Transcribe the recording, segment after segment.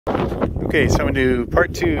Okay, so I'm gonna do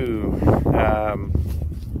part two.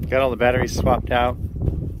 Got all the batteries swapped out.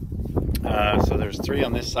 So there's 3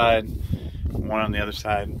 on this side, 1 on the other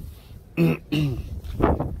side.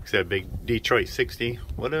 It's a big Detroit 60.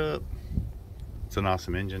 What up? It's an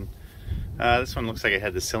awesome engine. This one looks like it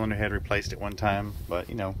had the cylinder head replaced at one time, but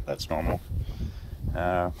you know, that's normal.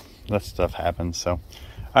 That stuff happens. So, all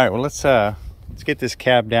right, well let's get this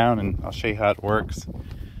cab down and I'll show you how it works.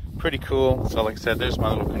 Pretty cool. So like I said, there's my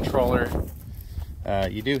little controller.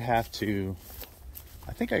 You do have to,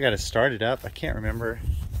 I think I got to start it up. I can't remember.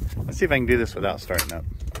 Let's see if I can do this without starting up.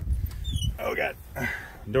 Oh God, the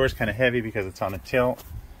door's kind of heavy because it's on a tilt.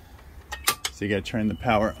 So you got to turn the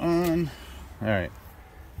power on. All right,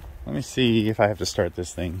 let me see if I have to start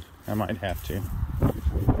this thing. I might have to.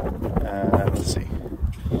 Let's see.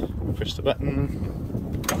 Push the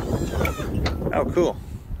button. Oh, cool.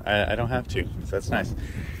 I don't have to, so that's nice.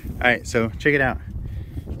 All right, so check it out.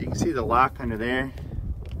 You can see the lock under there.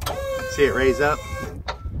 See it raise up.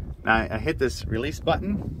 Now I hit this release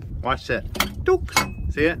button. Watch that. Dook.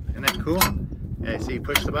 See it? Isn't that cool? Yeah, see you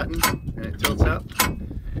push the button and it tilts up.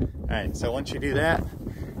 All right, so once you do that,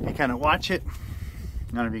 you kind of watch it.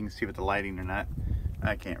 I don't know if you can see with the lighting or not.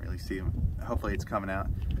 I can't really see them. Hopefully it's coming out.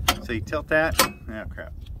 So you tilt that. Oh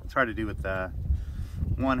crap. It's hard to do with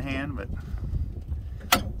one hand, but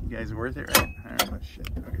you guys are worth it, right? All right, oh shit.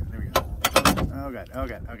 Okay, there we go. Oh God, oh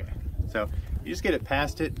God, okay. So you just get it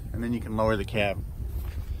past it and then you can lower the cab.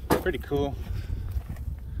 Pretty cool.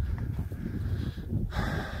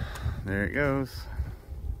 There it goes.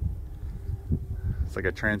 It's like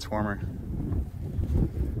a transformer.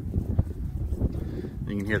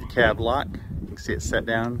 You can hear the cab lock. You can see it set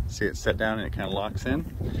down. See it set down and it kind of locks in.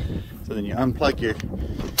 So then you unplug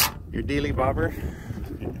your dealy bobber.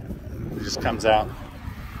 It just comes out.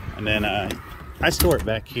 And then I store it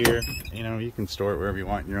back here. You know, you can store it wherever you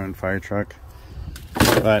want in your own fire truck.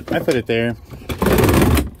 But I put it there.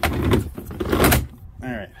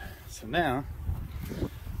 Alright, so now,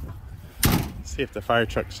 let's see if the fire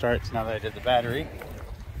truck starts now that I did the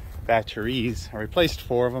batteries. I replaced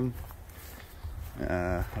 4 of them.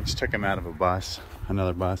 I just took them out of a bus,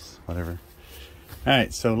 another bus, whatever.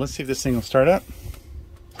 Alright, so let's see if this thing will start up.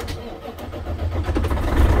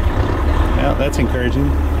 Well, that's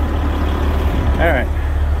encouraging. Alright,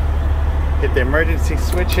 hit the emergency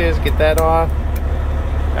switches, get that off.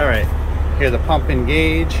 Alright, hear the pump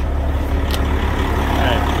engage.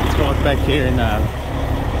 Alright, let's go back here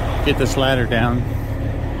and get this ladder down.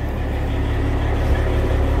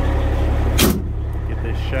 Get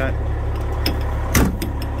this shut.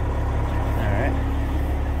 Alright.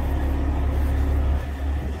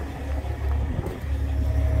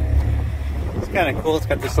 It's kind of cool, it's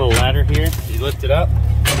got this little ladder here. You lift it up.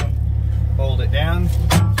 Hold it down.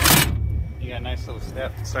 You got a nice little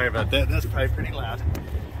step. Sorry about that. That's probably pretty loud.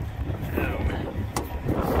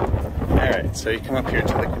 Alright, so you come up here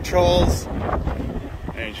to the controls.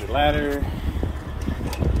 There's your ladder.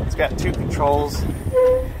 It's got 2 controls.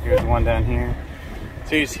 Here's one down here.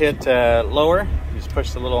 So you just hit lower. You just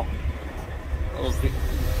push the little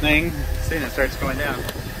thing. See, and it starts going down.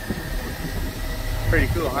 Pretty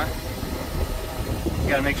cool, huh? You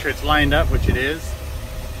gotta make sure it's lined up, which it is.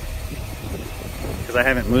 Because I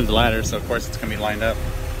haven't moved the ladder, so of course it's gonna be lined up.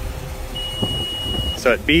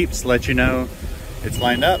 So it beeps, let you know it's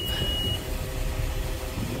lined up.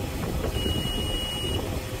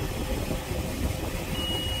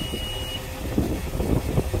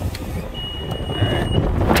 Alright,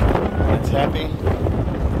 that's happy.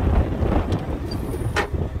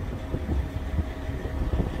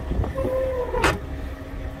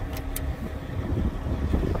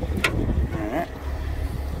 Alright.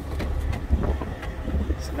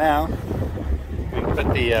 So now, we can put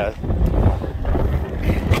the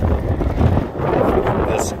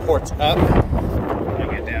supports up. I'll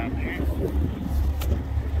get down here.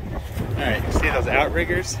 Alright, you see those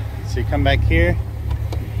outriggers? So you come back here.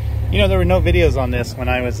 You know, there were no videos on this when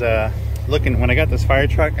I was when I got this fire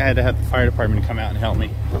truck. I had to have the fire department come out and help me.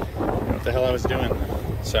 What the hell I was doing.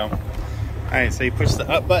 So, alright, so you push the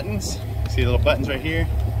up buttons. See the little buttons right here?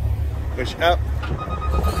 Push up,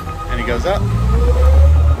 and it goes up.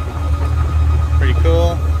 Pretty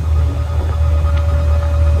cool.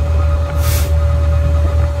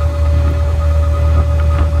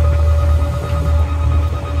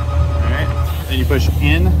 Then you push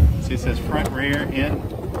in, see it says front, rear, in.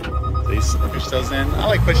 So you push those in. I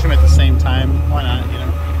like pushing them at the same time. Why not, you know?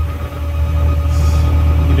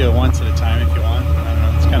 You can do it once at a time if you want. I don't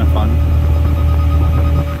know, it's kind of fun.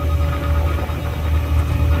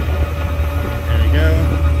 There we go.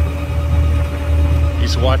 You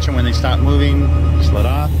Just watch them when they stop moving, just let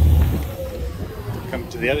off. Come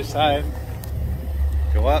to the other side,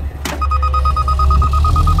 go up.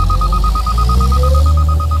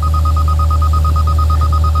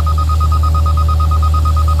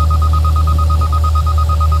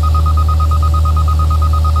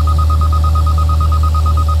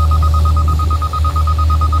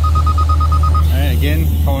 Alright, again,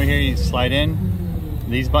 come over here, you slide in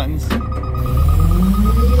these buttons.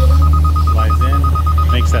 Slides in,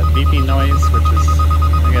 makes that beeping noise, which is,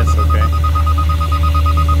 I guess, okay.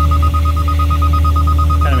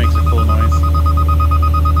 Kind of makes a cool noise.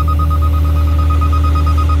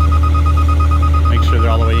 Make sure they're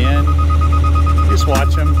all the way in. Just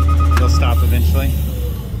watch them, they'll stop eventually.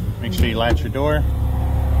 Make sure you latch your door.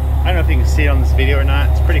 I don't know if you can see it on this video or not.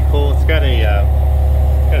 It's pretty cool. It's got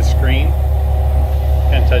a screen.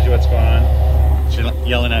 Kind of tells you what's going on. She's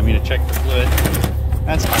yelling at me to check the fluid.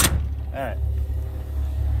 That's fine. Alright.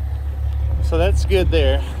 So that's good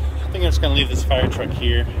there. I think I'm just going to leave this fire truck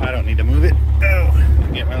here. I don't need to move it. Oh,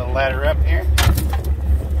 get my little ladder up here.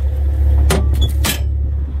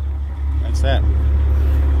 That's that.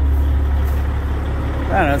 I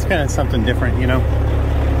don't know, it's kind of something different, you know.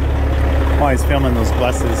 I'm always filming those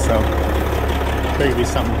buses, so there could be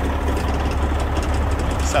something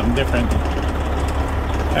different.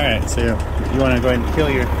 Alright, so you want to go ahead and kill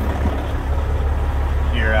your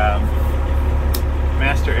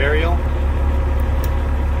master aerial,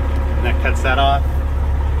 and that cuts that off.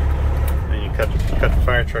 Then you cut the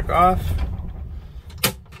fire truck off,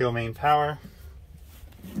 kill main power,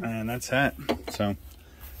 and that's that. So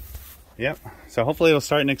yep, so hopefully it'll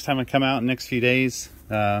start next time I come out in the next few days.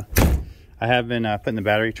 I have been putting the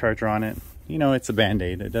battery charger on it. You know, it's a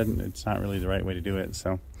band-aid. It's not really the right way to do it.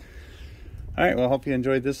 So all right, well, I hope you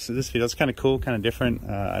enjoyed this video. It's kind of cool, kind of different.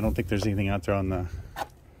 I don't think there's anything out there on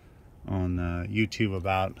YouTube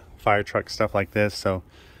about fire truck stuff like this, so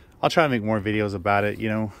I'll try to make more videos about it. You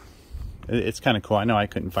know, it's kind of cool. I know I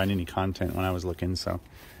couldn't find any content when I was looking, so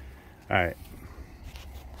all right.